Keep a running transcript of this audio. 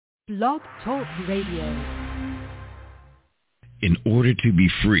Blog Talk Radio. In order to be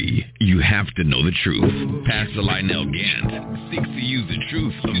free, you have to know the truth. Pastor Lionel Gantt seeks to use the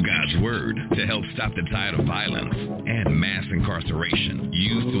truth of God's Word to help stop the tide of violence and mass incarceration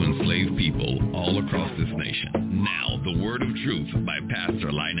used to enslave people all across this nation. Now, the Word of Truth by Pastor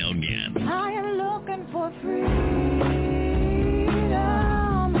Lionel Gantt. I am looking for freedom,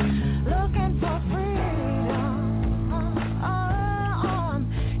 looking for freedom.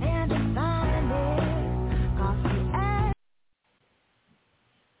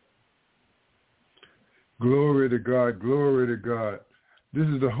 Glory to God, glory to God. This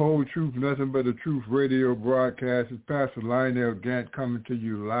is the Whole Truth, Nothing But the Truth radio broadcast. It's Pastor Lionel Gantt coming to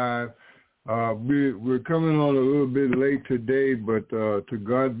you live. We're coming on a little bit late today, but to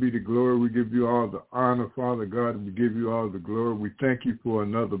God be the glory. We give you all the honor, Father God. We give you all the glory. We thank you for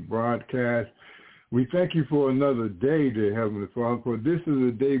another broadcast. We thank you for another day, dear Heavenly Father, for this is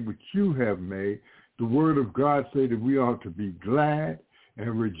a day which you have made. The Word of God say that we ought to be glad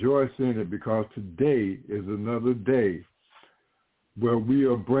and rejoice in it, because today is another day where we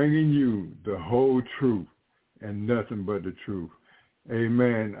are bringing you the whole truth and nothing but the truth.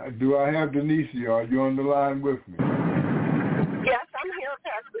 Amen. Do I have Denise? Are you on the line with me? Yes, I'm here,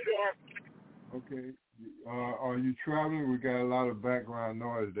 Pastor Dan. Okay. Are you traveling? We got a lot of background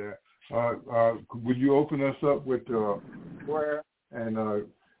noise there. Would you open us up with prayer and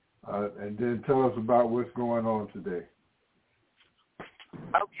then tell us about what's going on today?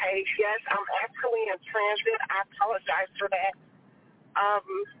 Okay, yes, I'm actually in transit. I apologize for that. I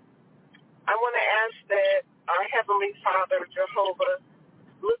want to ask that our Heavenly Father, Jehovah,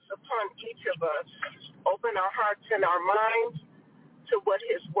 looks upon each of us, open our hearts and our minds to what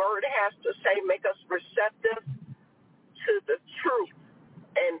His Word has to say, make us receptive to the truth,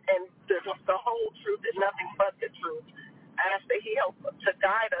 and the whole truth is nothing but the truth. I ask that He help to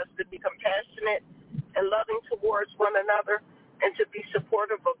guide us to be compassionate and loving towards one another, and to be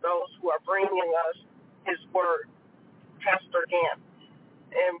supportive of those who are bringing us His Word, Pastor Gantt.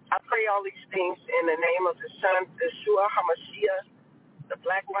 And I pray all these things in the name of His Son, Yeshua HaMashiach, the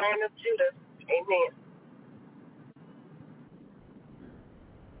Black Lion of Judah. Amen.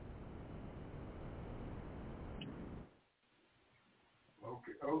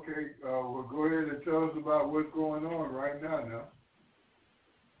 Okay. Well, go ahead and tell us about what's going on right now.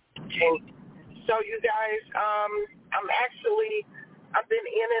 Okay. So you guys, I've been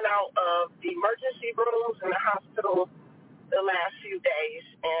in and out of the emergency rooms in the hospital the last few days,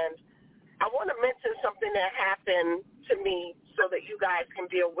 and I want to mention something that happened to me so that you guys can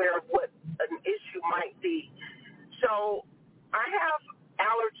be aware of what an issue might be. So I have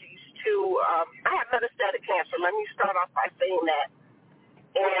allergies to, I have metastatic cancer. Let me start off by saying that.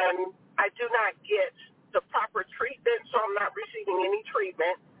 And I do not get the proper treatment, so I'm not receiving any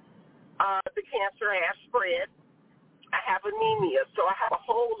treatment. The cancer has spread. I have anemia, so I have a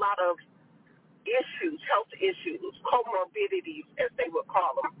whole lot of issues, health issues, comorbidities, as they would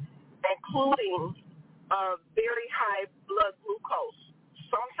call them, including very high blood glucose.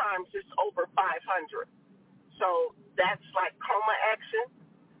 Sometimes it's over 500. So that's like coma action.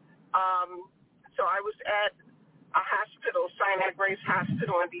 So I was at a hospital, Sinai Grace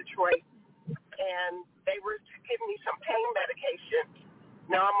Hospital in Detroit, and they were giving me some pain medication.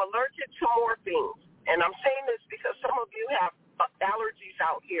 Now, I'm allergic to morphine, and I'm saying this because some of you have allergies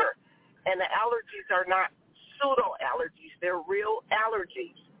out here, and the allergies are not pseudo-allergies. They're real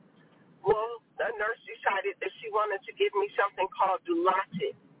allergies. Well, the nurse decided that she wanted to give me something called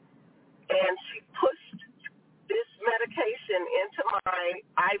Dilaudid, and she pushed this medication into my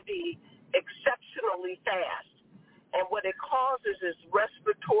IV exceptionally fast, and what it causes is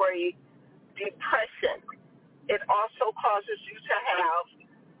respiratory depression. It also causes you to have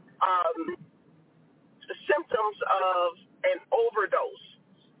the symptoms of an overdose.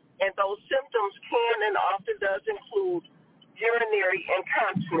 And those symptoms can and often does include urinary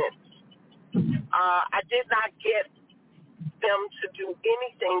incontinence. I did not get them to do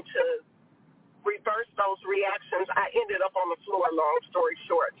anything to reverse those reactions. I ended up on the floor, long story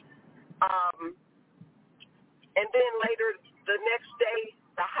short. And then later, the next day,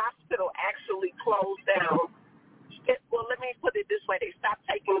 the hospital actually closed down. Well, let me put it this way. They stopped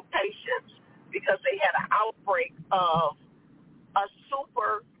taking patients because they had an outbreak of a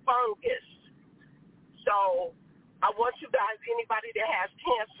super fungus. So I want you guys, anybody that has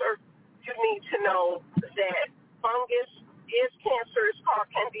cancer, you need to know that fungus is cancer. It's called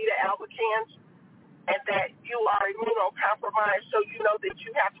Candida albicans, and that you are immunocompromised, so you know that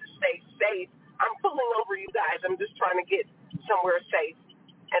you have to stay safe. I'm pulling over you guys. I'm just trying to get somewhere safe,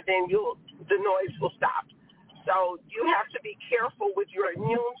 and then the noise will stop. So you have to be careful with your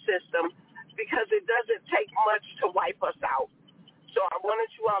immune system because it doesn't take much to wipe us out. So I wanted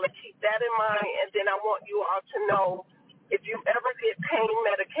you all to keep that in mind, and then I want you all to know if you ever get pain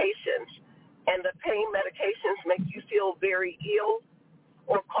medications and the pain medications make you feel very ill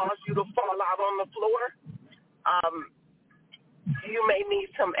or cause you to fall out on the floor, you may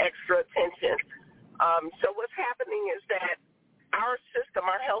need some extra attention. So what's happening is that our system,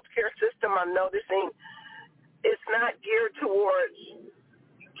 our healthcare system, I'm noticing, it's not geared towards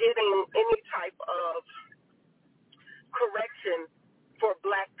getting any type of correction for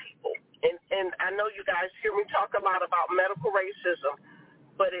black people. And I know you guys hear me talk a lot about medical racism,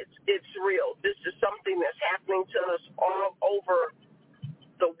 but it's real. This is something that's happening to us all over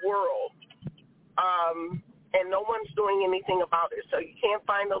the world. And no one's doing anything about it. So you can't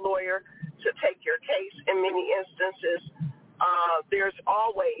find a lawyer to take your case in many instances. There's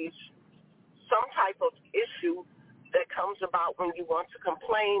always some type of issue that comes about when you want to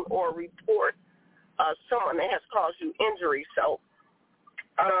complain or report someone that has caused you injury. So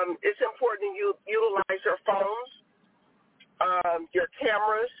it's important you utilize your phones, your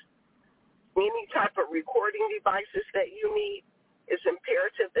cameras, any type of recording devices that you need. It's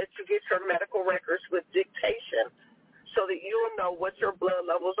imperative that you get your medical records with dictation so that you'll know what your blood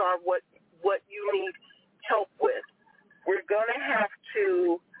levels are, what you need help with. We're gonna have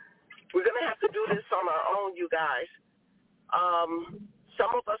to do this on our own, you guys.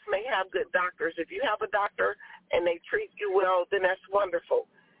 Some of us may have good doctors. If you have a doctor and they treat you well, then that's wonderful.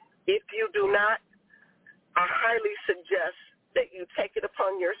 If you do not, I highly suggest that you take it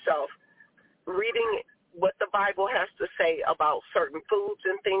upon yourself, reading what the Bible has to say about certain foods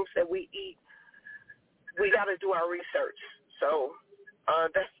and things that we eat. We got to do our research. So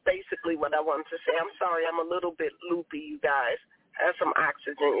that's basically what I wanted to say. I'm sorry, I'm a little bit loopy, you guys. I have some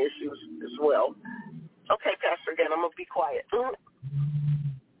oxygen issues as well. Okay, Pastor, again, I'm going to be quiet.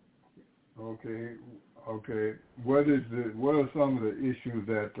 Okay. What are some of the issues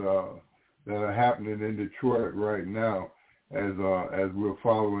that are happening in Detroit right now as we're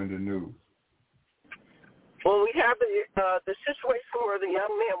following the news? Well, we have the situation where the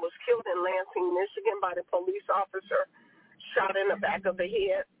young man was killed in Lansing, Michigan by the police officer, shot in the back of the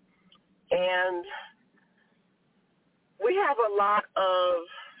head. And we have a lot of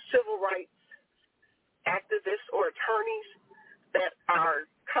civil rights activists or attorneys that are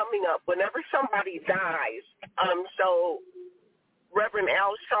coming up whenever somebody dies. So Reverend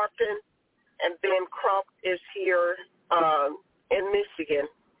Al Sharpton and Ben Crump is here in Michigan,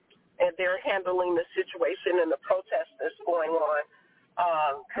 and they're handling the situation and the protest that's going on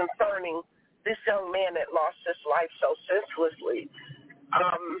concerning this young man that lost his life so senselessly.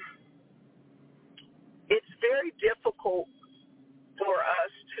 It's very difficult for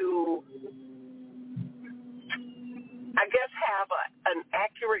us to, I guess, have an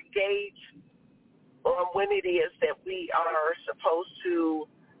accurate gauge on when it is that we are supposed to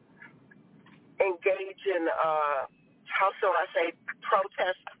engage in, how shall I say,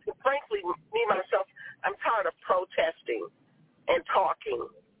 protest. Frankly, me, myself, I'm tired of protesting and talking.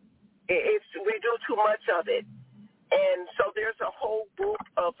 We do too much of it. And so there's a whole group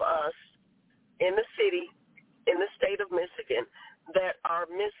of us in the city, in the state of Michigan, that are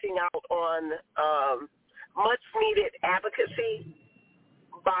missing out on much-needed advocacy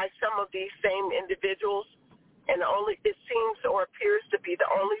by some of these same individuals. And it seems or appears to be the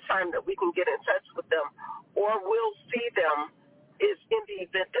only time that we can get in touch with them or will see them is in the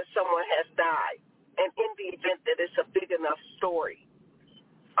event that someone has died and in the event that it's a big enough story.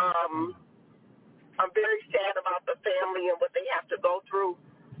 I'm very sad about the family and what they have to go through.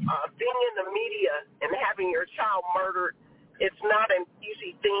 Being in the media and having your child murdered, it's not an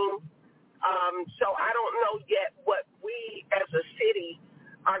easy thing. So I don't know yet what we as a city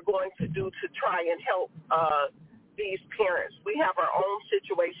are going to do to try and help these parents. We have our own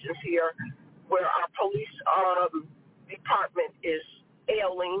situations here where our police department is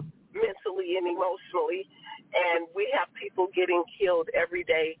ailing mentally and emotionally, and we have people getting killed every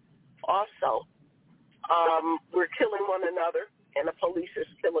day also. We're killing one another, and the police is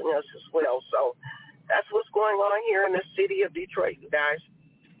killing us as well. So that's what's going on here in the city of Detroit, you guys.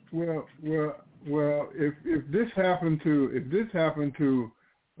 Well, if this happened to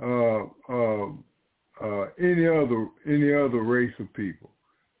any other race of people,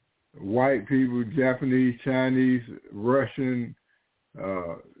 white people, Japanese, Chinese, Russian,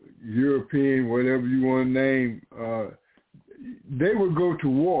 European, whatever you want to name, they would go to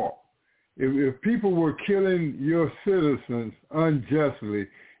war. If people were killing your citizens unjustly,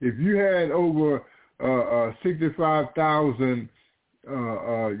 if you had over 65,000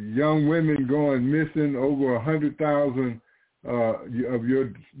 young women going missing, over 100,000 of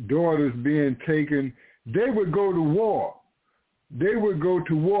your daughters being taken, they would go to war. They would go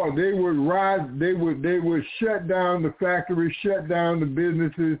to war. They would rise. They would shut down the factories, shut down the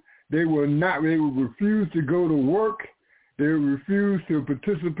businesses. They would refuse to go to work. They refused to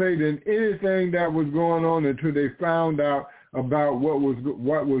participate in anything that was going on until they found out about what was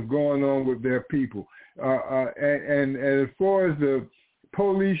going on with their people. And as far as the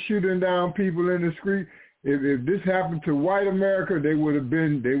police shooting down people in the street, if this happened to white America, they would have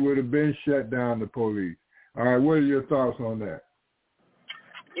been shut down, the police. All right, what are your thoughts on that?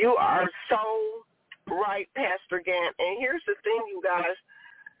 You are so right, Pastor Gantt. And here's the thing, you guys.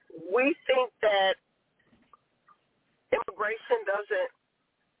 We think that immigration doesn't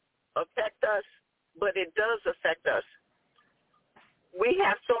affect us, but it does affect us. We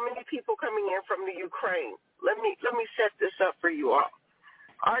have so many people coming in from the Ukraine. Let me set this up for you all.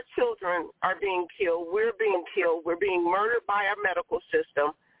 Our children are being killed. We're being killed. We're being murdered by our medical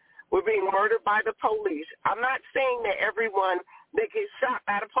system. We're being murdered by the police. I'm not saying that everyone that gets shot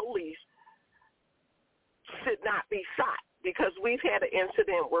by the police should not be shot, because we've had an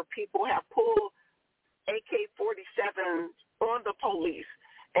incident where people have pulled AK-47s on the police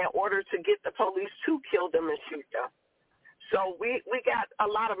in order to get the police to kill them and shoot them. So we got a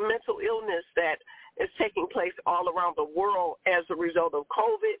lot of mental illness that is taking place all around the world as a result of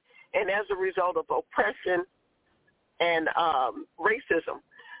COVID and as a result of oppression and racism.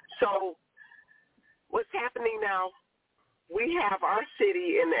 So what's happening now, we have our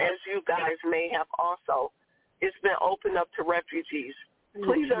city, and as you guys may have also, it's been opened up to refugees.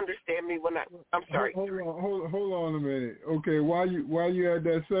 Please understand me when I'm sorry. Hold on a minute. Okay, while you had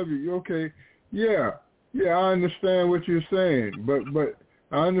that subject, okay, yeah, I understand what you're saying, but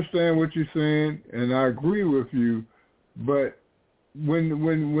I understand what you're saying, and I agree with you. But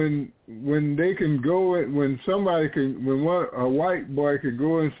when they can go, when somebody can, a white boy can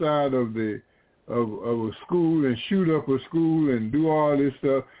go inside of a school and shoot up a school and do all this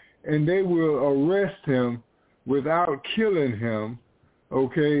stuff, and they will arrest him without killing him.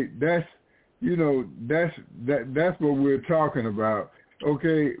 Okay, that's what we're talking about.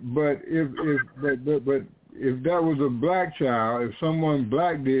 Okay, but if that was a black child, if someone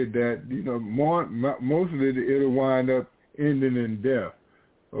black did that, most of it'll wind up ending in death.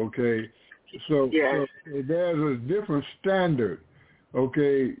 Okay, so there's a different standard.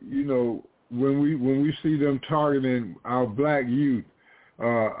 Okay, when we see them targeting our black youth,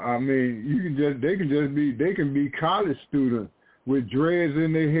 I mean, they can be college students with dreads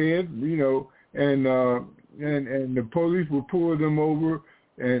in their head, and the police will pull them over,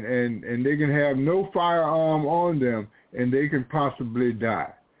 and they can have no firearm on them, and they can possibly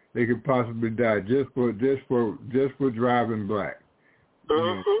die. They could possibly die just for driving black.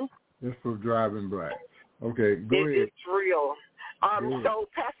 Mm-hmm. Just for driving black. Okay, go ahead. It's real. So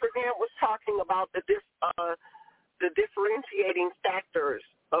Pastor Gantt was talking about the differentiating factors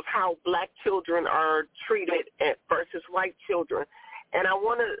of how black children are treated versus white children. And I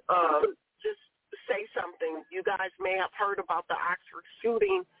want to just say something. You guys may have heard about the Oxford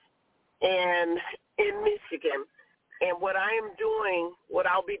shooting in Michigan. And what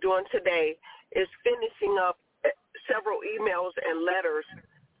I'll be doing today is finishing up several emails and letters.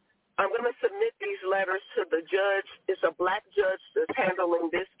 I'm going to submit these letters to the judge. It's a black judge that's handling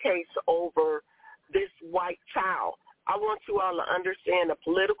this case over this white child. I want you all to understand the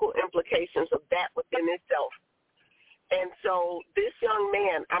political implications of that within itself. And so this young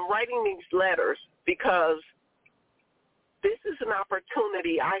man, I'm writing these letters because this is an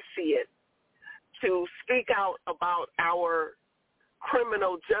opportunity, I see it, to speak out about our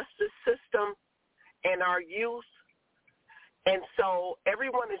criminal justice system and our youth. And so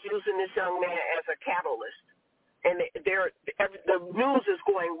everyone is using this young man as a catalyst, and the news is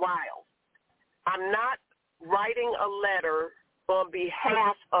going wild. I'm not writing a letter on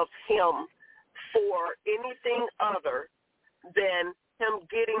behalf of him for anything other than him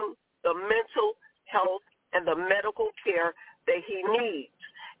getting the mental health and the medical care that he needs.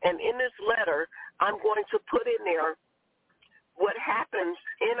 And in this letter, I'm going to put in there what happens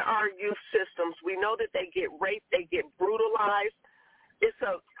in our youth systems. We know that they get raped, they get brutalized. It's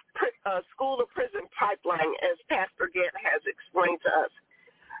a school to prison pipeline, as Pastor Gantt has explained to us.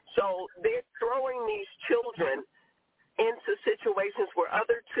 So they're throwing these children into situations where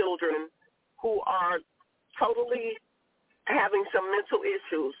other children who are totally having some mental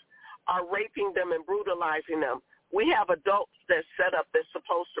issues are raping them and brutalizing them. We have adults that's set up that's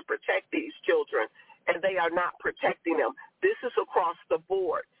supposed to protect these children, and they are not protecting them. This is across the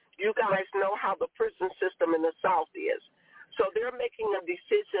board. You guys know how the prison system in the South is. So they're making a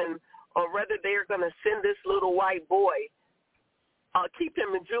decision on whether they're going to send this little white boy, keep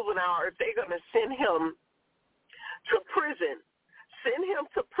him in juvenile, or if they're going to send him to prison. Send him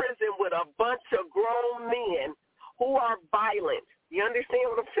to prison with a bunch of grown men who are violent. You understand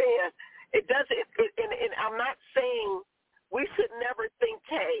what I'm saying? It doesn't, and I'm not saying we should never think,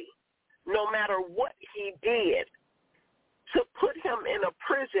 hey, no matter what he did, to put him in a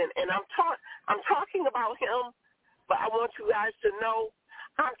prison. And I'm talking about him, but I want you guys to know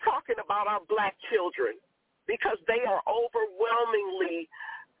I'm talking about our black children because they are overwhelmingly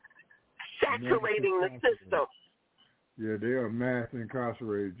saturating the system. Yeah, they are mass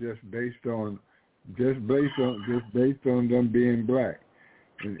incarcerated just based on them being black.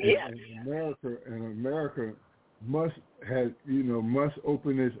 And, yes. and America must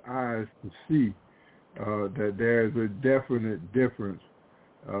open its eyes to see that there's a definite difference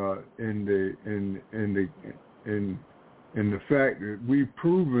in the fact that we've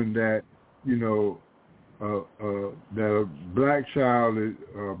proven that that a black child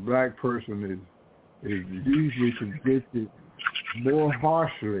a black person is usually convicted more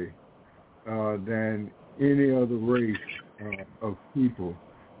harshly than any other race of people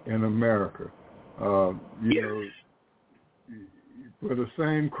in America. For the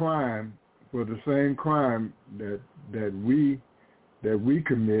same crime that we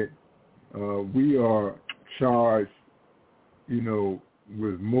commit, we are charged,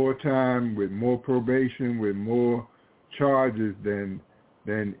 with more time, with more probation, with more charges than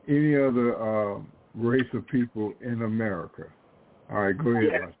any other race of people in America. All right, go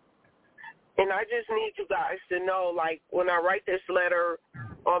ahead. Yeah. And I just need you guys to know, like, when I write this letter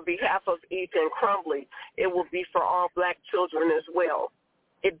on behalf of Ethan Crumbly, it will be for all black children as well.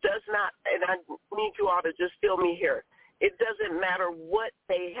 It does not, and I need you all to just feel me here, it doesn't matter what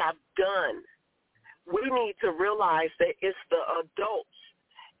they have done. We need to realize that it's the adults.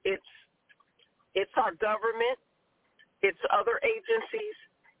 It's our government. It's other agencies.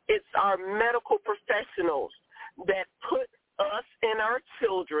 It's our medical professionals that put us and our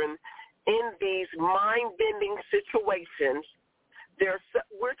children in these mind-bending situations.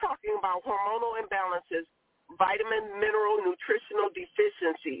 We're talking about hormonal imbalances, vitamin, mineral, nutritional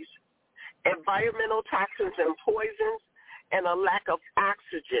deficiencies, environmental toxins and poisons, and a lack of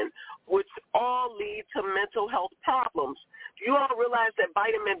oxygen, which all lead to mental health problems. You all realize that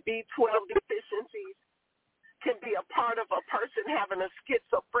vitamin B12 deficiencies can be a part of a person having a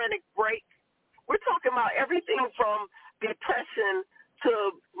schizophrenic break. We're talking about everything from depression to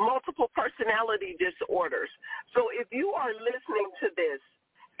multiple personality disorders. So if you are listening to this,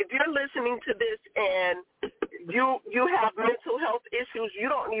 if you're listening to this and you have mental health issues, you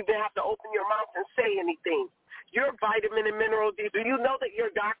don't even have to open your mouth and say anything. Your vitamin and mineral D, do you know that your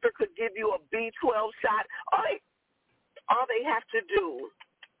doctor could give you a B12 shot? All they have to do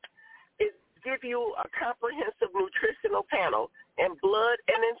is give you a comprehensive nutritional panel in blood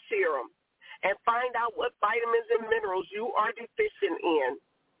and in serum and find out what vitamins and minerals you are deficient in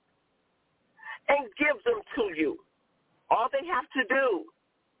and give them to you. All they have to do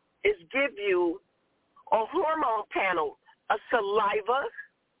is give you a hormone panel, a saliva,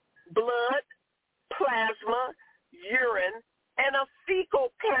 blood, plasma, urine, and a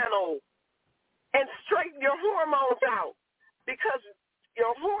fecal panel, and straighten your hormones out, because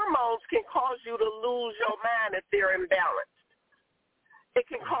your hormones can cause you to lose your mind if they're imbalanced. It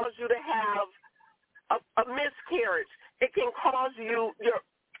can cause you to have a miscarriage. It can cause you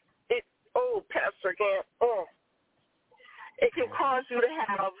Pastor Gantt, it can cause you to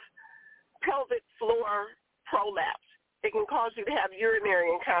have pelvic floor prolapse. It can cause you to have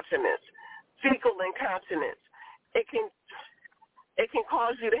urinary incontinence, fecal incontinence. It can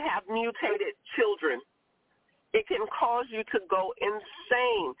cause you to have mutated children. It can cause you to go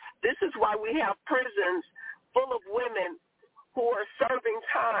insane. This is why we have prisons full of women who are serving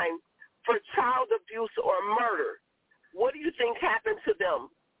time for child abuse or murder. What do you think happened to them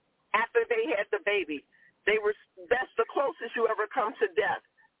after they had the baby? That's the closest you ever come to death.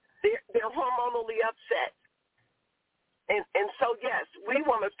 They're hormonally upset. And so, yes, we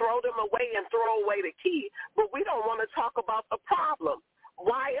want to throw them away and throw away the key, but we don't want to talk about the problem.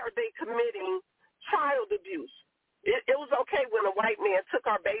 Why are they committing child abuse? It was okay when a white man took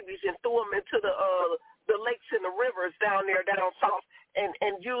our babies and threw them into the lakes and the rivers down there down south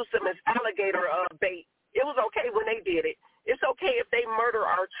and used them as alligator bait. It was okay when they did it. It's okay if they murder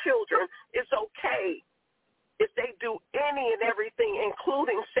our children. It's okay if they do any and everything,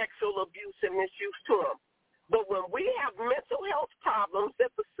 including sexual abuse and misuse to them. But when we have mental health problems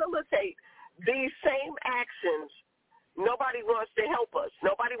that facilitate these same actions, nobody wants to help us.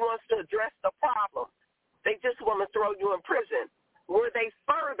 Nobody wants to address the problem. They just want to throw you in prison.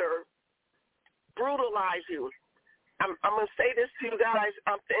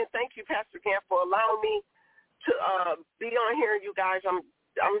 and thank you, Pastor Gantt, for allowing me to be on here. You guys, I'm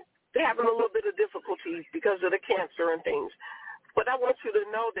having a little bit of difficulty because of the cancer and things. But I want you to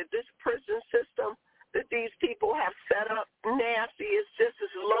know that this prison system that these people have set up, nasty, is just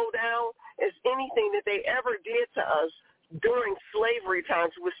as low down as anything that they ever did to us during slavery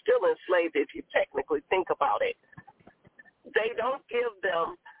times. We're still enslaved if you technically think about it. They don't give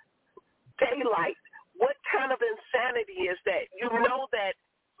them daylight. What kind of insanity is that? You know that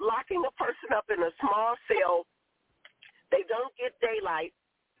locking a person up in a small cell, they don't get daylight.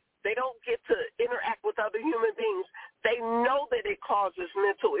 They don't get to interact with other human beings. They know that it causes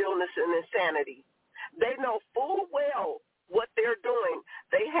mental illness and insanity. They know full well what they're doing.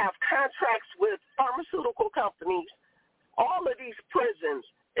 They have contracts with pharmaceutical companies. All of these prisons,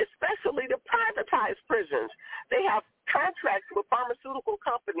 especially the privatized prisons, they have contracts with pharmaceutical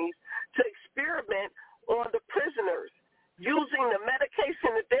companies to experiment on the prisoners using the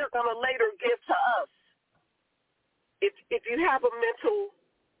medication that they're going to later give to us. If you have a mental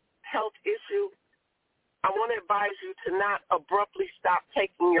health issue, I want to advise you to not abruptly stop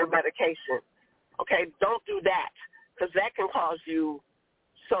taking your medication. Okay, don't do that, because that can cause you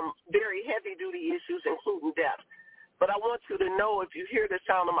some very heavy-duty issues, including death. But I want you to know, if you hear the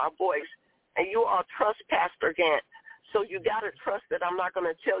sound of my voice, and you all trust Pastor Gantt, so you got to trust that I'm not going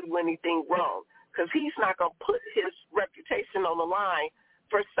to tell you anything wrong, because he's not going to put his reputation on the line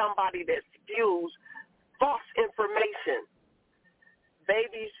for somebody that spews false information.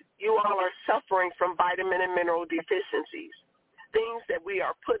 Babies, you all are suffering from vitamin and mineral deficiencies, things that we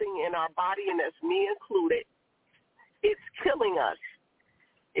are putting in our body, and that's me included. It's killing us.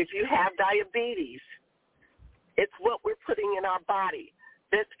 If you have diabetes, it's what we're putting in our body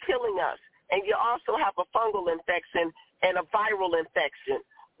that's killing us. And you also have a fungal infection and a viral infection,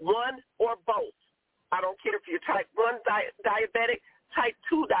 one or both. I don't care if you're type 1 diabetic, type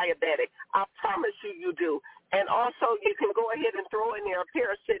 2 diabetic. I promise you do. And also you can go ahead and throw in there a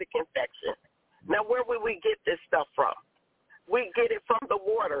parasitic infection. Now, where would we get this stuff from? We get it from the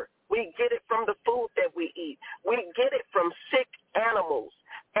water. We get it from the food that we eat. We get it from sick animals,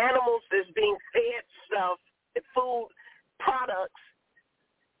 animals that's being fed stuff, food products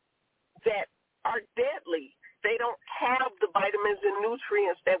that are deadly. They don't have the vitamins and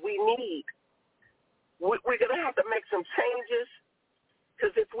nutrients that we need. We're going to have to make some changes,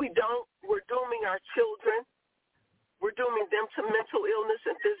 because if we don't, we're dooming our children. We're dooming them to mental illness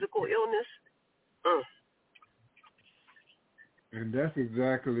and physical illness. And that's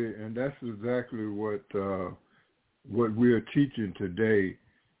exactly what we're teaching today.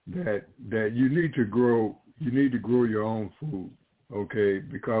 That you need to grow your own food, okay?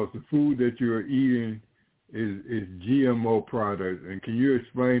 Because the food that you're eating is GMO products. And can you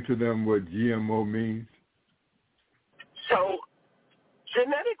explain to them what GMO means? So,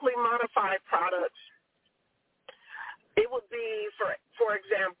 genetically modified products, it would be, for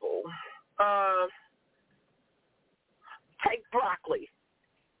example, take broccoli.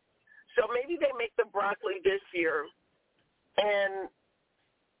 So maybe they make the broccoli this year, and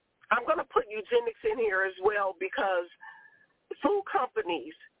I'm going to put eugenics in here as well, because food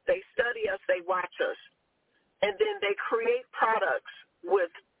companies, they study us, they watch us, and then they create products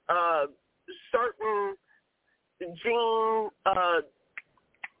with certain gene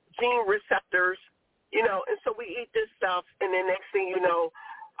receptors, and so we eat this stuff, and then next thing you know,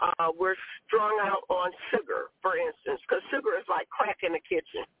 we're strung out on sugar, for instance, because sugar is like crack in the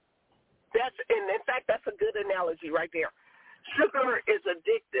kitchen. And in fact, that's a good analogy right there. Sugar is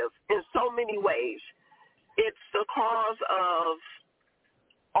addictive in so many ways. It's the cause of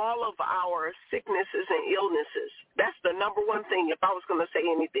all of our sicknesses and illnesses. That's the number one thing, if I was going to say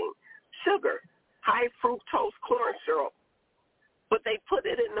anything. Sugar, high fructose corn syrup. But they put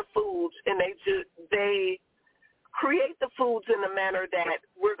it in the foods, and they create the foods in a manner that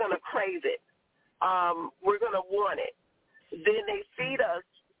we're going to crave it. We're going to want it. Then they feed us.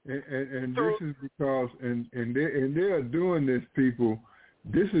 And this is because, and they are doing this, people.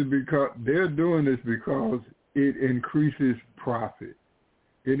 This is because they're doing this because it increases profit.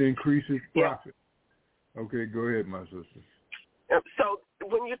 It increases profit. Yeah. Okay, go ahead, my sister. So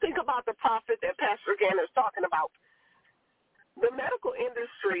when you think about the profit that Pastor Gantt is talking about, the medical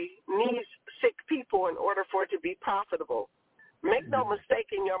industry needs sick people in order for it to be profitable. Make no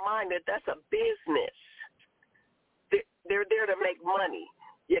mistake in your mind that that's a business. They're there to make money.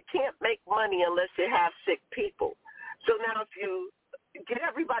 You can't make money unless you have sick people. So now if you get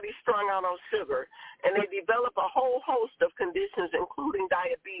everybody strung out on sugar and they develop a whole host of conditions, including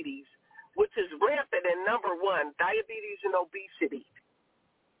diabetes, which is rampant in number one, diabetes and obesity.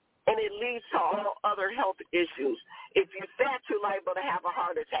 and it leads to all other health issues. If you're fat, you're liable to have a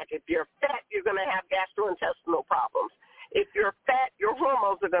heart attack. If you're fat, you're going to have gastrointestinal problems. If you're fat, your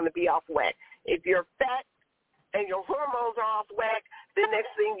hormones are going to be off whack. If you're fat and your hormones are off whack, the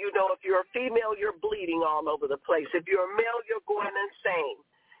next thing you know, if you're a female, you're bleeding all over the place. If you're a male, you're going insane.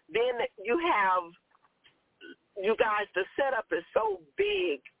 Then you guys, the setup is so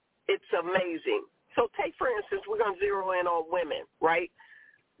big, it's amazing. So take, for instance, we're going to zero in on women, right?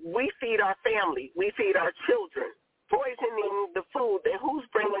 We feed our family. We feed our children. Poisoning the food, then who's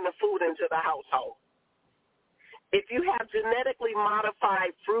bringing the food into the household? If you have genetically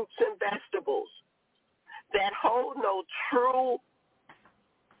modified fruits and vegetables that hold no true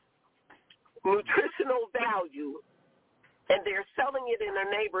nutritional value, and they're selling it in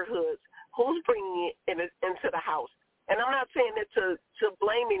their neighborhoods, who's bringing it into the house? And I'm not saying it to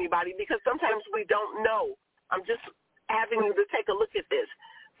blame anybody, because sometimes we don't know. I'm just having you to take a look at this.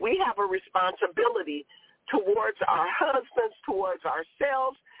 We have a responsibility towards our husbands, towards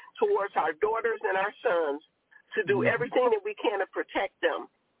ourselves, towards our daughters and our sons, to do everything that we can to protect them,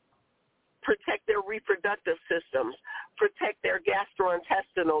 protect their reproductive systems, protect their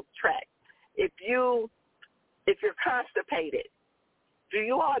gastrointestinal tract. If you're constipated, do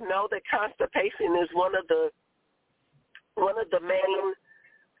you all know that constipation is one of the main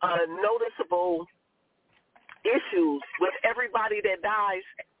noticeable issues with everybody that dies?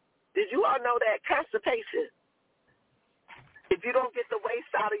 Did you all know that constipation, if you don't get the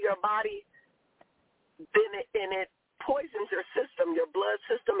waste out of your body, then it poisons your system, your blood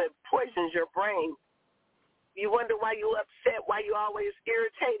system, it poisons your brain. You wonder why you upset, why you always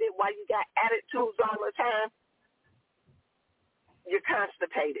irritated, why you got attitudes all the time. You're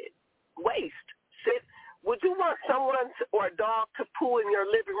constipated. Waste. Would you want someone or a dog to poo in your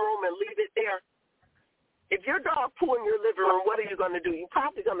living room and leave it there? If your dog poo in your living room, what are you going to do? You're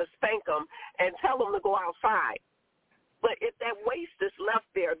probably going to spank them and tell them to go outside. But if that waste is left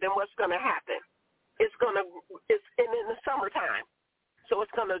there, then what's going to happen? It's in the summertime. So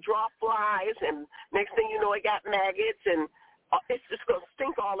it's going to draw flies, and next thing you know, it got maggots, and it's just going to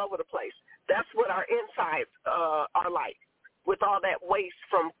stink all over the place. That's what our insides are like, with all that waste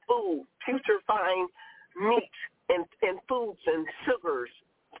from food, putrefying meat and foods and sugars.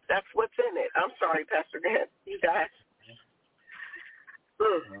 That's what's in it. I'm sorry, Pastor Gantt. You guys.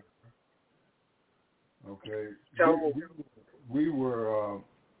 Okay. So we were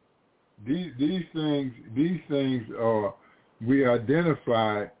these things we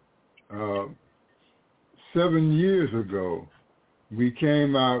identified 7 years ago. We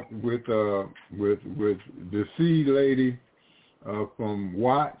came out with the seed lady from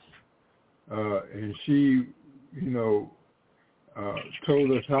Watts, and she,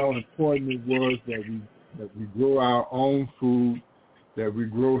 told us how important it was that we grow our own food, that we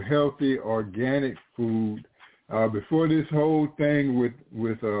grow healthy, organic food. Before this whole thing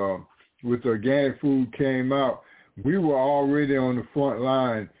with organic food came out, we were already on the front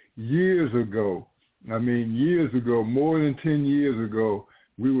line years ago. I mean, years ago, more than 10 years ago,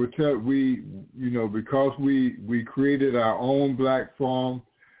 because we created our own black farm.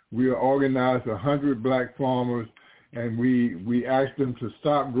 We organized 100 black farmers, and we asked them to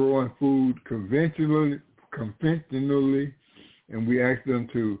stop growing food conventionally, and we asked them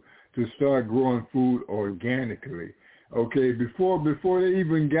to start growing food organically. Okay, before they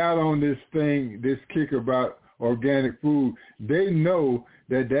even got on this kick about organic food, they know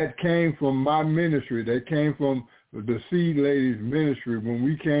that came from my ministry. That came from the Seed Ladies ministry when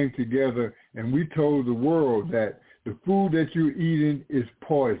we came together and we told the world that the food that you're eating is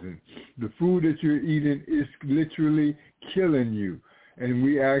poison. The food that you're eating is literally killing you. And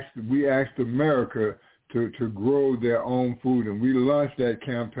we asked America to grow their own food, and we launched that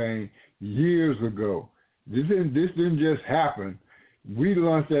campaign years ago. This didn't just happen. We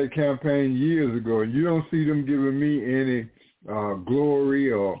launched that campaign years ago, and you don't see them giving me any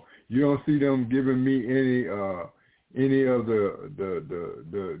glory, or you don't see them giving me any of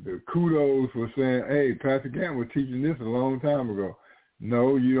the kudos for saying, hey, Pastor Gantt was teaching this a long time ago.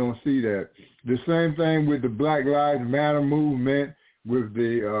 No, you don't see that. The same thing with the Black Lives Matter movement, with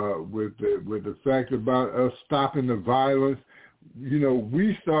the fact about us stopping the violence.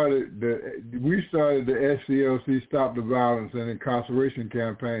 We started the SCLC Stop the Violence and Incarceration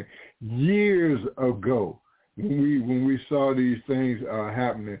campaign years ago when we saw these things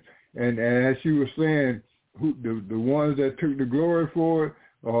happening. And as she was saying, the ones that took the glory for it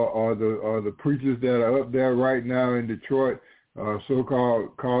are the preachers that are up there right now in Detroit,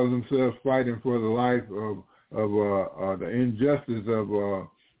 so-called calling themselves fighting for the life of the injustice of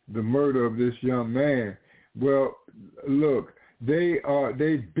the murder of this young man. Well, look,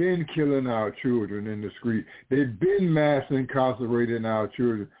 they've been killing our children in the street. They've been mass incarcerating our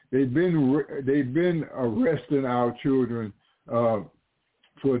children. They've been arresting our children for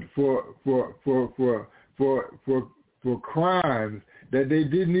crimes that they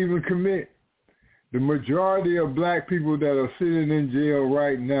didn't even commit. The majority of black people that are sitting in jail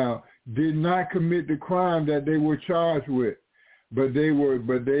right now did not commit the crime that they were charged with, but they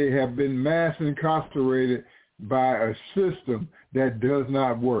have been mass incarcerated by a system that does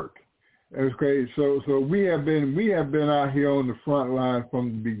not work. Okay, so we have been out here on the front line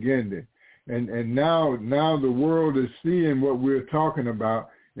from the beginning, and now the world is seeing what we're talking about,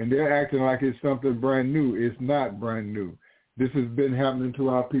 and they're acting like it's something brand new. It's not brand new. This has been happening to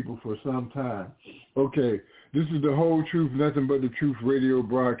our people for some time. Okay, this is the Whole Truth, Nothing But the Truth radio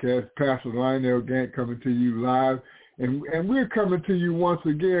broadcast. Pastor Lionel Gantt coming to you live, and we're coming to you once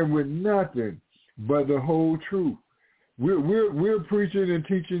again with nothing but the whole truth. We're preaching and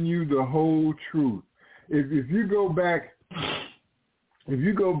teaching you the whole truth. If you go back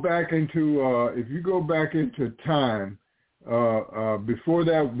into time, before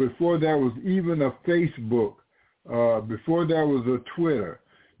that was even a Facebook, before that was a Twitter,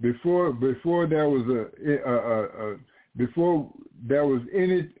 before there was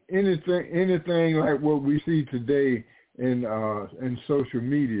anything like what we see today in social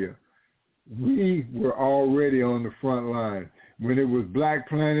media. We were already on the front line. When it was Black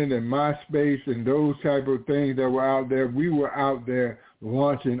Planet and MySpace and those type of things that were out there, we were out there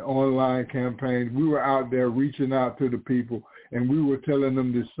launching online campaigns. We were out there reaching out to the people, and we were telling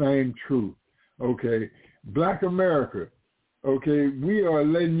them the same truth. Okay, Black America, okay, we are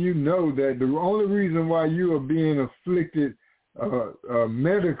letting you know that the only reason why you are being afflicted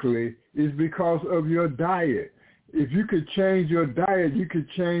medically is because of your diet. If you could change your diet, you could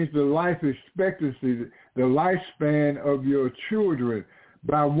change the life expectancy, the lifespan of your children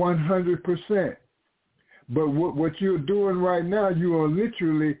by 100%. But what you're doing right now, you are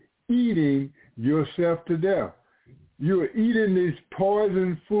literally eating yourself to death. You're eating these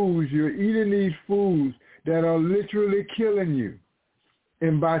poison foods. You're eating these foods that are literally killing you.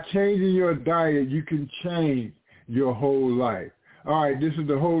 And by changing your diet, you can change your whole life. All right, this is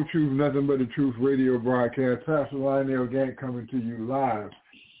the Whole Truth, Nothing But the Truth radio broadcast. Pastor Lionel Gantt coming to you live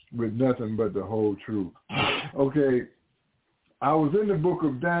with nothing but the whole truth. Okay, I was in the book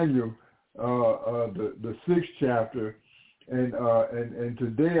of Daniel, the 6th chapter, and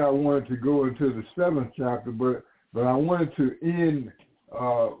today I wanted to go into the 7th chapter, but I wanted to end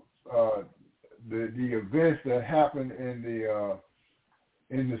the events that happened in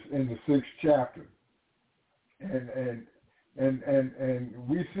the 6th chapter, and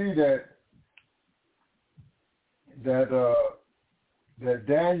we see that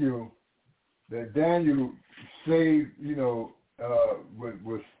Daniel saved,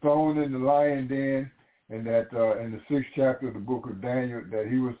 was thrown in the lion den, and that in the 6th chapter of the book of Daniel, that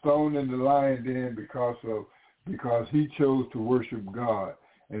he was thrown in the lion den because he chose to worship God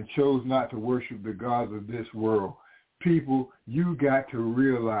and chose not to worship the gods of this world. People, you got to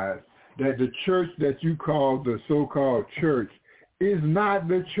realize that the church that you call the so-called church is not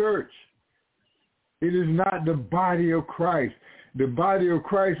the church. It is not the body of Christ. The body of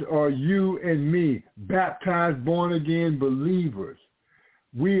Christ are you and me, baptized, born-again believers.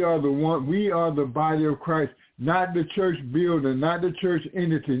 We are the body of Christ, not the church building, not the church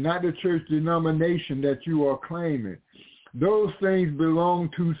entity, not the church denomination that you are claiming. Those things belong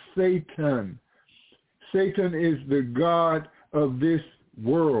to Satan. Satan is the god of this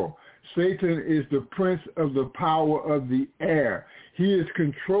world. Satan is the prince of the power of the air. He is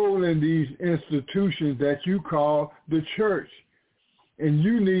controlling these institutions that you call the church. And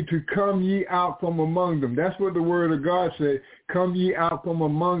you need to come ye out from among them. That's what the word of God said. Come ye out from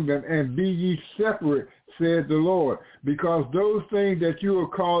among them and be ye separate, said the Lord. Because those things that you are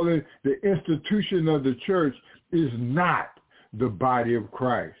calling the institution of the church is not the body of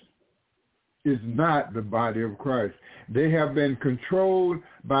Christ. Is not the body of Christ. They have been controlled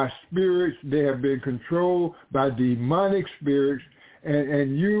by spirits. They have been controlled by demonic spirits,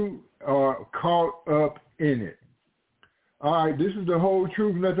 and you are caught up in it. All right, this is the Whole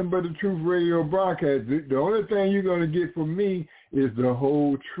Truth, Nothing But the Truth radio broadcast. The only thing you're going to get from me is the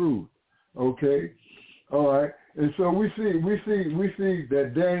whole truth. Okay? All right. And so we see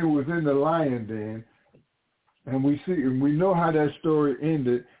that Daniel was in the lion den, and we know how that story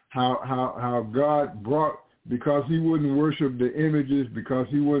ended. How God brought, because he wouldn't worship the images, because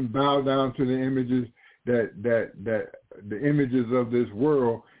he wouldn't bow down to the images that the images of this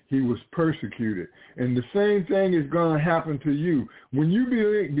world, he was persecuted. And the same thing is going to happen to you. When you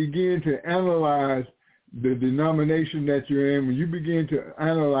begin to analyze the denomination that you're in, when you begin to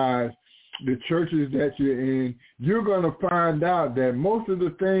analyze the churches that you're in, you're going to find out that most of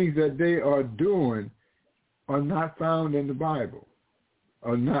the things that they are doing are not found in the Bible,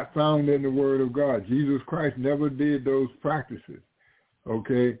 are not found in the Word of God. Jesus Christ never did those practices.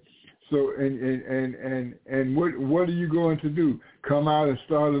 Okay, so and what are you going to do? Come out and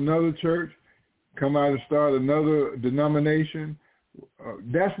start another church? Come out and start another denomination?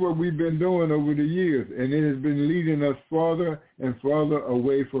 That's what we've been doing over the years, and it has been leading us farther and farther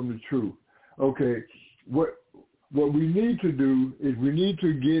away from the truth. Okay, what we need to do is we need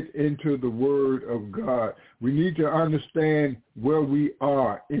to get into the Word of God. We need to understand where we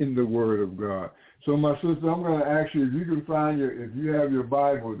are in the Word of God. So, my sister, I'm going to ask you if you can find if you have your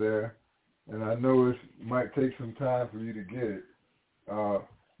Bible there, and I know it might take some time for you to get it.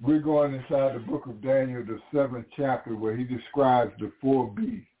 We're going inside the book of Daniel, the 7th chapter, where he describes the 4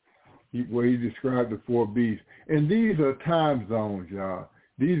 beasts. Where he described the 4 beasts. And these are time zones, y'all.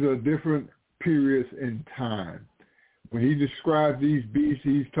 These are different periods in time. When he describes these beasts,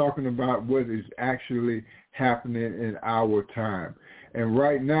 he's talking about what is actually happening in our time. And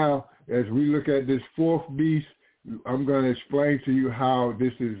right now, as we look at this 4th beast, I'm going to explain to you how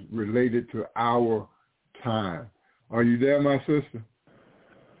this is related to our time. Are you there, my sister?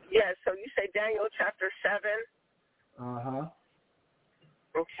 Yes, so you say Daniel chapter 7? Uh-huh.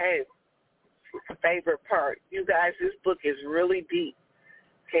 Okay. My favorite part. You guys, this book is really deep.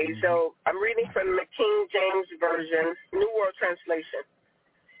 Okay, so I'm reading from the King James Version, New World Translation.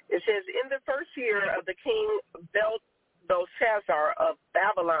 It says, in the first year of the king Belshazzar of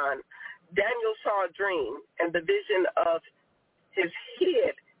Babylon, Daniel saw a dream and the vision of his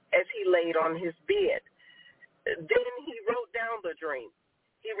head as he laid on his bed. Then he wrote down the dream.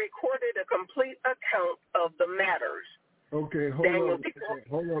 He recorded a complete account of the matters. Okay,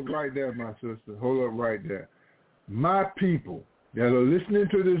 hold up right there, my sister. Hold up right there. My people that are listening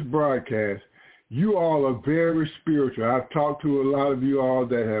to this broadcast, you all are very spiritual. I've talked to a lot of you all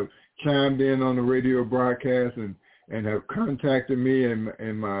that have chimed in on the radio broadcast and have contacted me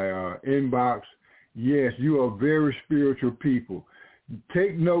in my inbox. Yes, you are very spiritual people.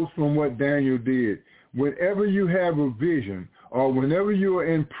 Take notes from what Daniel did. Whenever you have a vision or whenever you are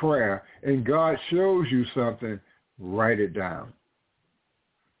in prayer and God shows you something, write it down.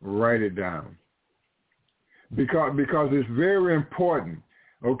 Write it down. Because it's very important.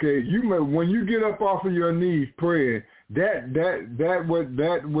 Okay, when you get up off of your knees praying,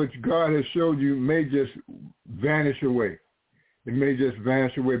 that which God has showed you may just vanish away. It may just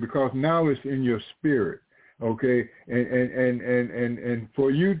vanish away because now it's in your spirit. Okay, and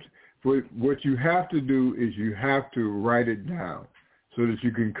for what you have to do is you have to write it down so that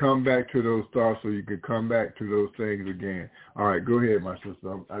you can come back to those thoughts, so you can come back to those things again. All right, go ahead, my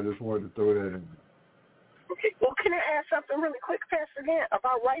sister. I just wanted to throw that in. Okay, well, can I ask something really quick, Pastor Gantt,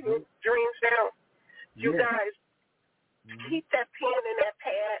 about writing dreams down? You guys keep that pen and that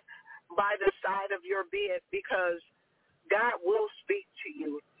pad by the side of your bed because God will speak to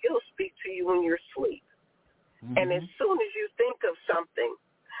you. He'll speak to you in your sleep. And as soon as you think of something,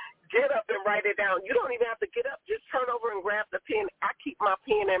 get up and write it down. You don't even have to get up. Just turn over and grab the pen. I keep my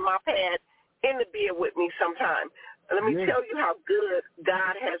pen and my pad in the bed with me sometimes. Let me tell you how good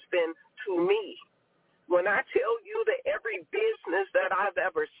God has been to me. When I tell you that every business that I've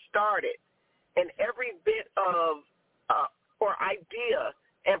ever started and every bit of or idea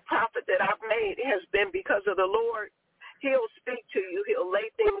and profit that I've made has been because of the Lord, he'll speak to you. He'll lay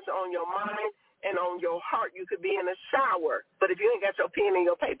things on your mind and on your heart. You could be in a shower, but if you ain't got your pen and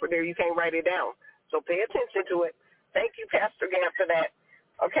your paper there, you can't write it down. So pay attention to it. Thank you, Pastor Gantt, for that.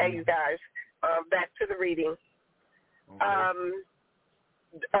 Okay, you guys, back to the reading.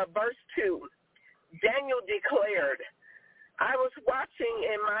 Verse 2. Daniel declared, I was watching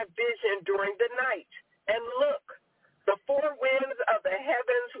in my vision during the night, and look, the 4 winds of the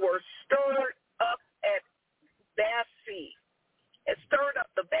heavens were stirred up at vast sea. It stirred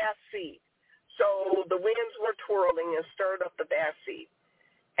up the vast sea. So the winds were twirling and stirred up the vast sea.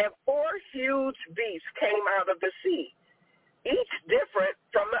 And 4 huge beasts came out of the sea, each different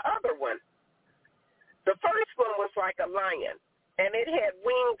from the other one. The first one was like a lion, and it had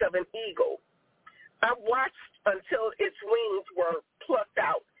wings of an eagle. I watched until its wings were plucked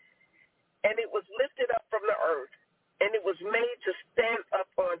out, and it was lifted up from the earth, and it was made to stand up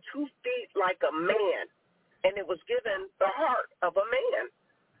on 2 feet like a man, and it was given the heart of a man.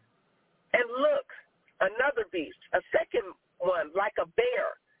 And look, another beast, a second one, like a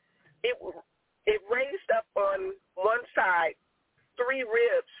bear. It raised up on one side, 3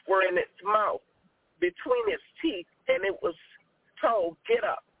 ribs were in its mouth, between its teeth, and it was told, get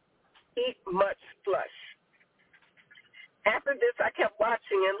up. eat much flesh. After this, I kept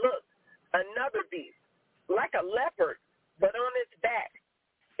watching, and look, another beast, like a leopard, but on its back.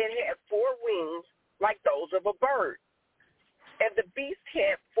 It had 4 wings like those of a bird. And the beast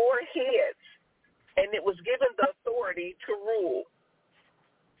had 4 heads, and it was given the authority to rule.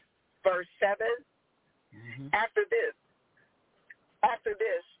 Verse 7, After this,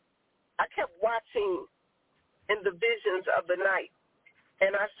 I kept watching in the visions of the night,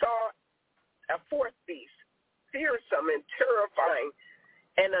 and I saw a 4th beast, fearsome and terrifying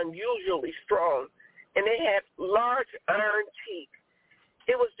and unusually strong, and it had large iron teeth.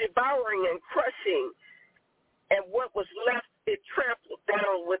 It was devouring and crushing, and what was left it trampled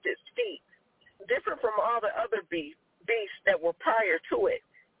down with its feet, different from all the other beasts that were prior to it,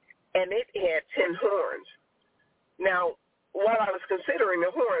 and it had 10 horns. Now, while I was considering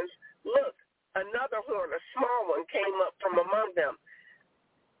the horns, look, another horn, a small one, came up from among them,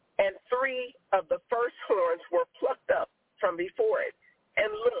 and 3 of the first horns were plucked up from before it.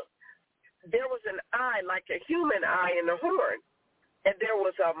 And look, there was an eye like a human eye in the horn, and there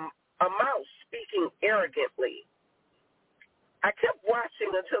was a mouth speaking arrogantly. I kept watching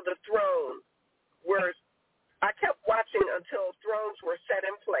until thrones were set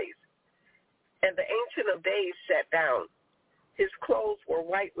in place, and the Ancient of Days sat down. His clothes were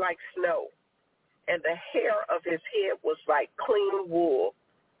white like snow, and the hair of his head was like clean wool.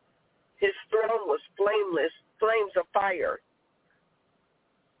 His throne was flames of fire.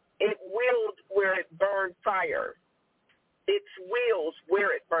 It wheeled where it burned fire. Its wheels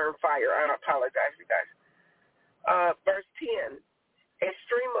where it burned fire. I apologize, you guys. Verse 10, a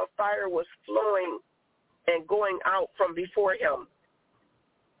stream of fire was flowing and going out from before him.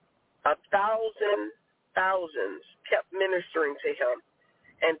 1,000 thousands kept ministering to him,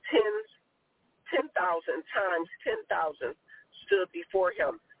 and 10,000 times 10,000 stood before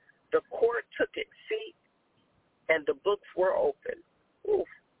him. The court took its seat, and the books were open. Oof.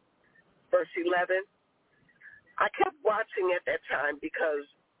 Verse 11, I kept watching at that time because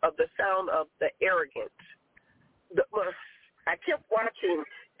of the sound of the arrogant. I kept watching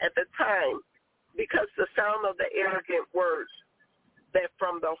at the time because the sound of the arrogant words that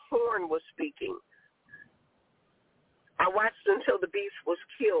from the horn was speaking. I watched until the beast was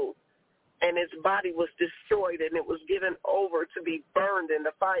killed and its body was destroyed and it was given over to be burned in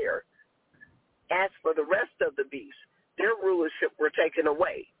the fire. As for the rest of the beasts, their rulership were taken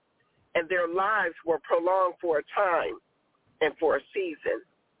away, and their lives were prolonged for a time and for a season.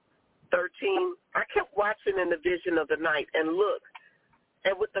 13, I kept watching in the vision of the night, and look,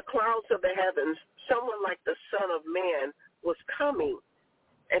 and with the clouds of the heavens, someone like the Son of Man was coming,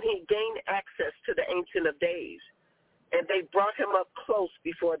 and he gained access to the Ancient of Days, and they brought him up close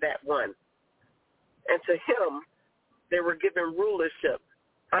before that one. And to him they were given rulership,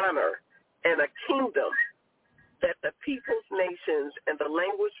 honor, and a kingdom that the peoples, nations, and the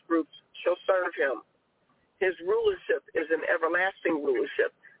language groups shall serve him. His rulership is an everlasting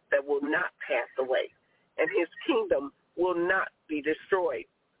rulership that will not pass away, and his kingdom will not be destroyed.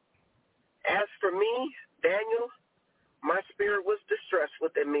 As for me, Daniel, my spirit was distressed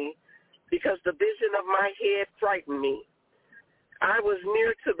within me because the vision of my head frightened me. I was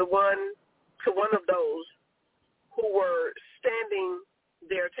near to one of those who were standing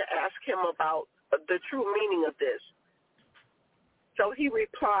there to ask him about the true meaning of this. So he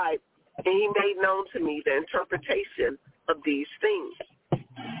replied, and he made known to me the interpretation of these things.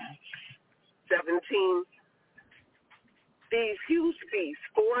 17, these huge beasts,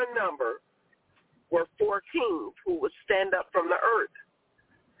 4 in number, were 4 kings who would stand up from the earth.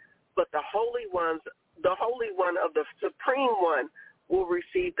 But the Holy One of the Supreme One will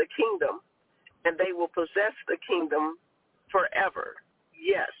receive the kingdom, and they will possess the kingdom forever.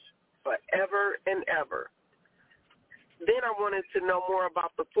 Yes, forever and ever. Then I wanted to know more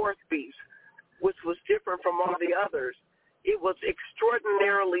about the 4th beast, which was different from all the others. It was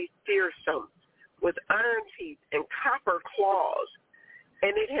extraordinarily fearsome, with iron teeth and copper claws,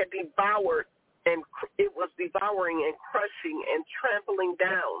 and it had devoured, and it was devouring and crushing and trampling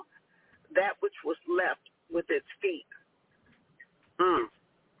down that which was left with its feet.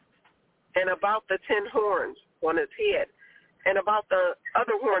 And about the 10 horns on its head, and about the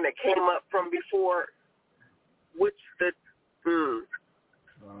other horn that came up from before,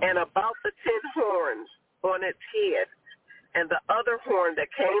 and about the 10 horns on its head, and the other horn that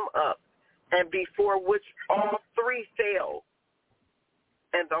came up, and before which all 3 fell,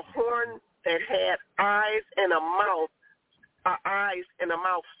 and the horn that had eyes and a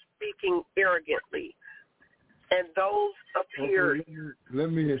mouth speaking arrogantly, and those appeared. Okay,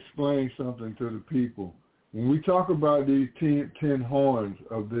 let me explain something to the people. When we talk about these 10 horns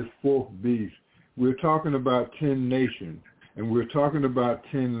of this fourth beast, we're talking about 10 nations, and we're talking about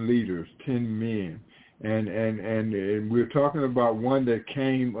 10 leaders, 10 men, and we're talking about one that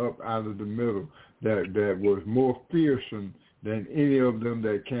came up out of the middle that was more fearsome than any of them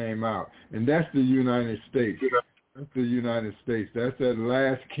that came out, and that's the United States. That's the United States. That's that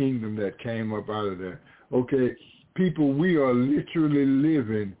last kingdom that came up out of there. Okay, people, we are literally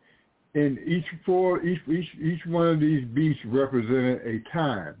living in each one of these beasts represented a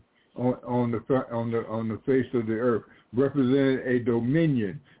time on the face of the earth, represented a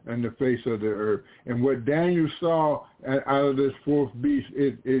dominion on the face of the earth. And what Daniel saw out of this fourth beast,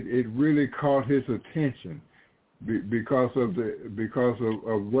 it really caught his attention because of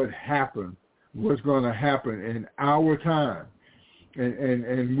what happened, what's going to happen in our time.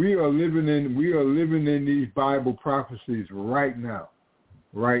 And we are living in these Bible prophecies right now.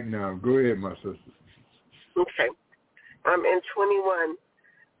 Right now. Go ahead, my sister. Okay. I'm in 21.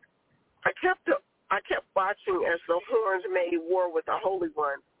 I kept watching as the horns made war with the Holy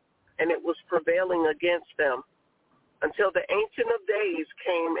One, and it was prevailing against them until the Ancient of Days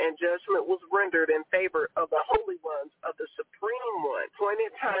came and judgment was rendered in favor of the Holy Ones of the Supreme One.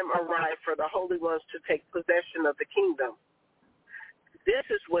 Appointed time arrived for the Holy Ones to take possession of the kingdom. This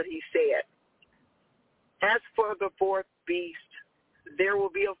is what he said. As for the fourth beast, there will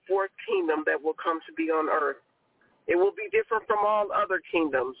be a fourth kingdom that will come to be on earth. It will be different from all other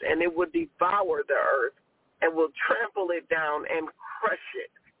kingdoms, and it will devour the earth and will trample it down and crush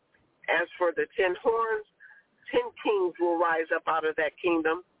it. As for the 10 horns, 10 kings will rise up out of that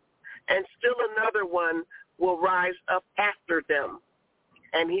kingdom, and still another one will rise up after them,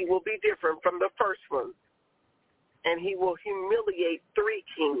 and he will be different from the first one. And he will humiliate 3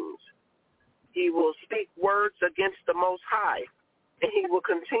 kings. He will speak words against the Most High, and he will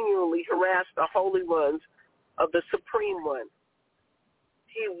continually harass the holy ones of the Supreme One.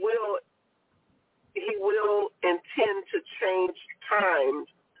 He will intend to change times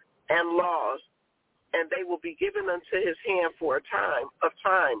and laws, and they will be given unto his hand for a time of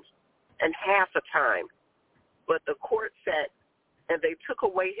times and half a time. But the court sat, and they took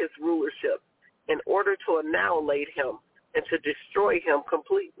away his rulership in order to annihilate him and to destroy him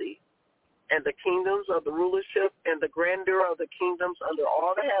completely. And the kingdoms of the rulership and the grandeur of the kingdoms under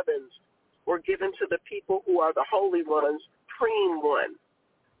all the heavens were given to the people who are the holy ones, supreme one.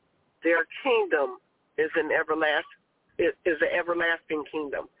 Their kingdom is an everlasting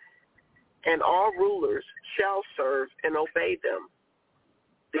kingdom, and all rulers shall serve and obey them.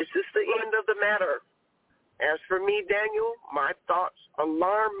 This is the end of the matter. As for me, Daniel, my thoughts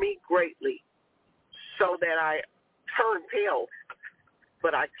alarm me greatly, so that I turned pale,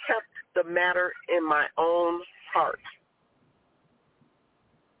 but I kept the matter in my own heart.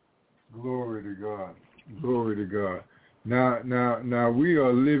 Glory to God. Glory to God. Now we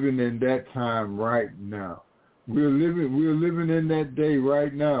are living in that time right now. We're living in that day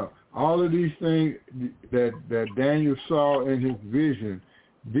right now. All of these things that Daniel saw in his vision,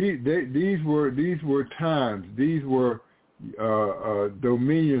 these were times. These were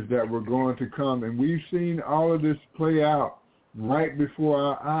dominions that were going to come, and we've seen all of this play out right before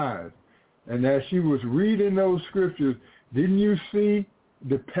our eyes. And as she was reading those scriptures, didn't you see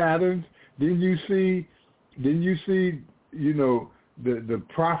the patterns? Didn't you see the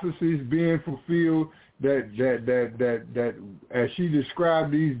prophecies being fulfilled that as she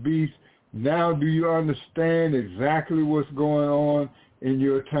described these beasts? Now do you understand exactly what's going on in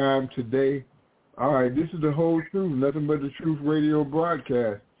your time today? All right, this is the whole truth, nothing but the truth radio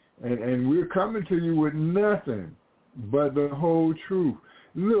broadcast. And we're coming to you with nothing but the whole truth.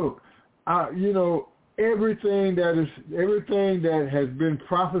 Look, everything that has been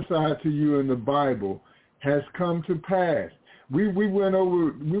prophesied to you in the Bible has come to pass. We went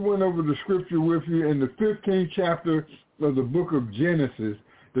over the scripture with you in the 15th chapter of the book of Genesis,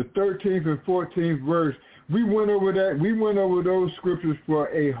 the 13th and 14th verse. We went over that. We went over those scriptures for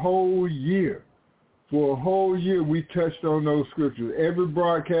a whole year. For a whole year, we touched on those scriptures. Every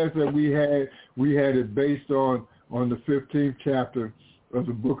broadcast that we had it based on the 15th chapter of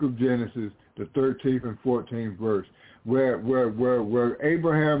the book of Genesis, the 13th and 14th verse, where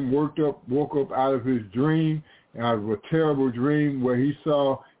Abraham woke up out of his dream, out of a terrible dream, where he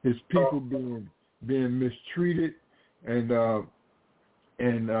saw his people being mistreated, and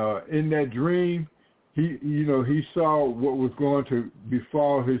in that dream, he saw what was going to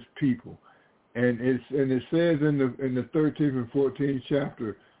befall his people. And it says in the 13th and 14th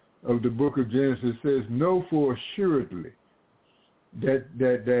chapter of the book of Genesis, it says, "Know for assuredly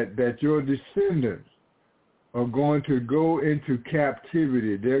that your descendants are going to go into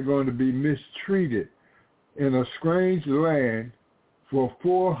captivity. They're going to be mistreated in a strange land for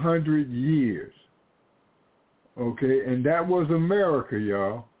 400 years. Okay, and that was America,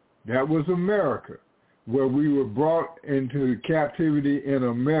 y'all. That was America, where we were brought into captivity in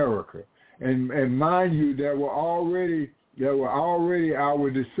America. And mind you, our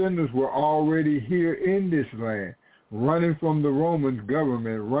descendants were already here in this land, running from the Roman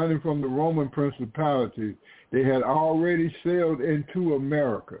government, running from the Roman principalities. They had already sailed into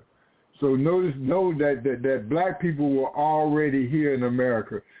America. So know that black people were already here in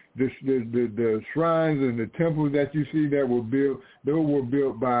America. The shrines and the temples that you see that were built, those were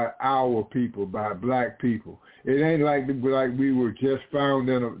built by our people, by black people. It ain't like we were just found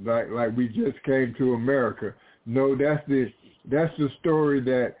in like we just came to America. No, that's the story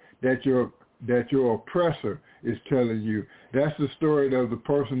that your oppressor is telling you. That's the story of the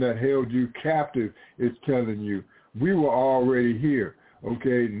person that held you captive is telling you. We were already here.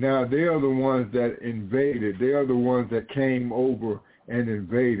 Okay, now they are the ones that invaded. They are the ones that came over and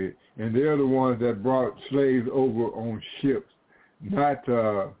invaded, and they're the ones that brought slaves over on ships. Not,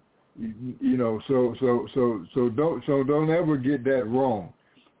 So don't ever get that wrong.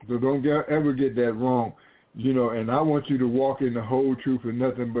 So don't ever get that wrong. And I want you to walk in the whole truth and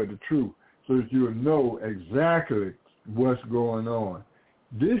nothing but the truth, so that you'll know exactly what's going on.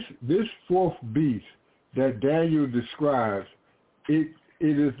 This fourth beast that Daniel describes, it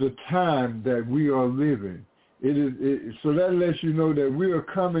is the time that we are living. So that lets you know that we are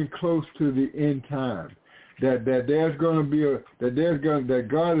coming close to the end time. That there's going to be that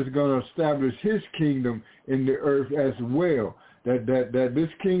God is going to establish His kingdom in the earth as well. That this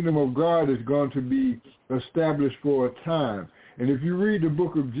kingdom of God is going to be established for a time. And if you read the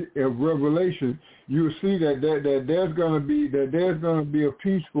book of Revelation, you will see that there's going to be a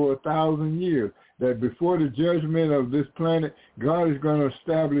peace for 1,000 years. That before the judgment of this planet, God is going to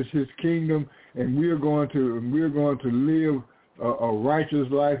establish His kingdom, and we're going to live a righteous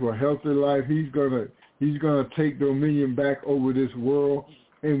life, a healthy life. He's going to take dominion back over this world,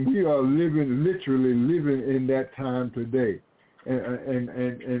 and we are literally living in that time today.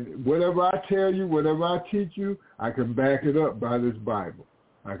 And whatever I tell you, whatever I teach you, I can back it up by this Bible.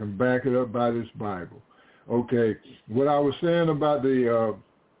 Okay, what I was saying about the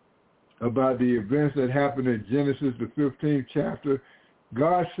events that happened in Genesis, the 15th chapter,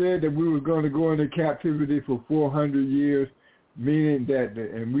 God said that we were going to go into captivity for 400 years, meaning that,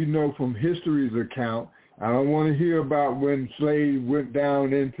 and we know from history's account, I don't want to hear about when slaves went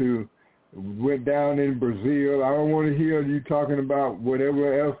down in Brazil. I don't want to hear you talking about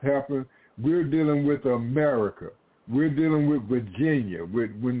whatever else happened. We're dealing with America. We're dealing with Virginia.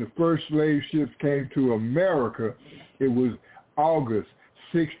 When the first slave ships came to America, it was August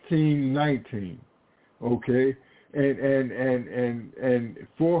 1619. Okay, and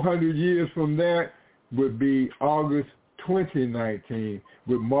 400 years from that would be August 2019,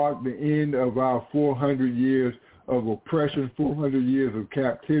 would mark the end of our 400 years of oppression, 400 years of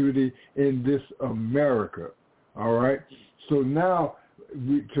captivity in this America. All right. So now,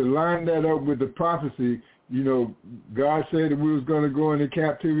 to line that up with the prophecy, God said that we was going to go into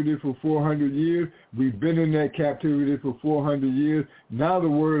captivity for 400 years. We've been in that captivity for 400 years. Now the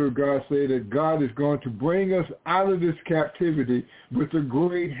word of God said that God is going to bring us out of this captivity with a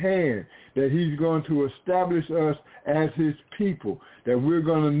great hand, that He's going to establish us as His people, that we're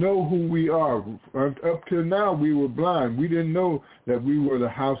going to know who we are. Up till now, we were blind. We didn't know that we were the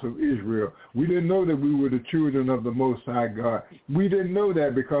house of Israel. We didn't know that we were the children of the Most High God. We didn't know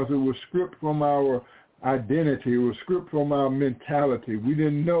that because it was stripped from our identity. It was stripped from our mentality. We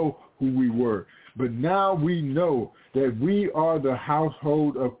didn't know who we were. But now we know that we are the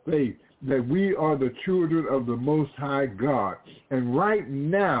household of faith, that we are the children of the Most High God. And right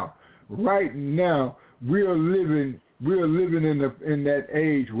now, we are living in that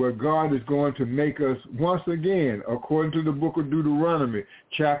age where God is going to make us once again, according to the book of Deuteronomy,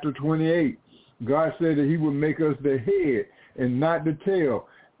 chapter 28. God said that He would make us the head and not the tail.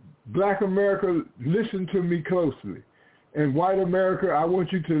 Black America, listen to me closely. And white America, I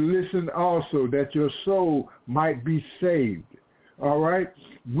want you to listen also, that your soul might be saved. All right?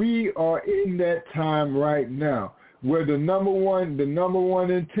 We are in that time right now where the number one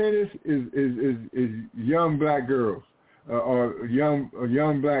in tennis is young black girls or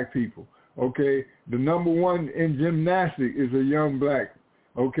young black people. Okay? The number one in gymnastics is a young black.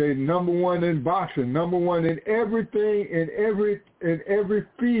 Okay, number one in boxing, number one in everything, in every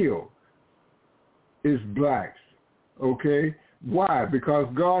field is blacks. Okay? Why? Because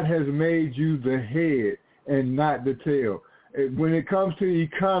God has made you the head and not the tail. When it comes to the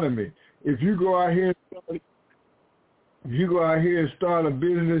economy, if you go out here and start a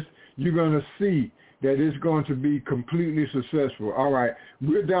business, you're going to see that it's going to be completely successful. All right,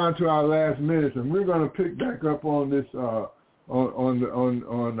 we're down to our last minutes, and we're going to pick back up on this on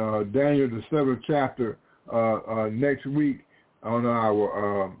Daniel the 7th chapter next week on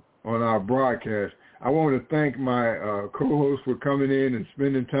our broadcast. I want to thank my co-host for coming in and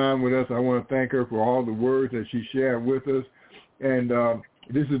spending time with us. I want to thank her for all the words that she shared with us. And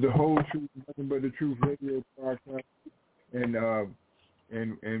this is the whole truth, nothing but the truth radio broadcast. And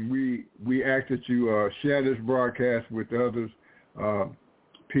we ask that you share this broadcast with others.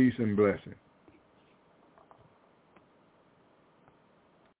 Peace and blessing.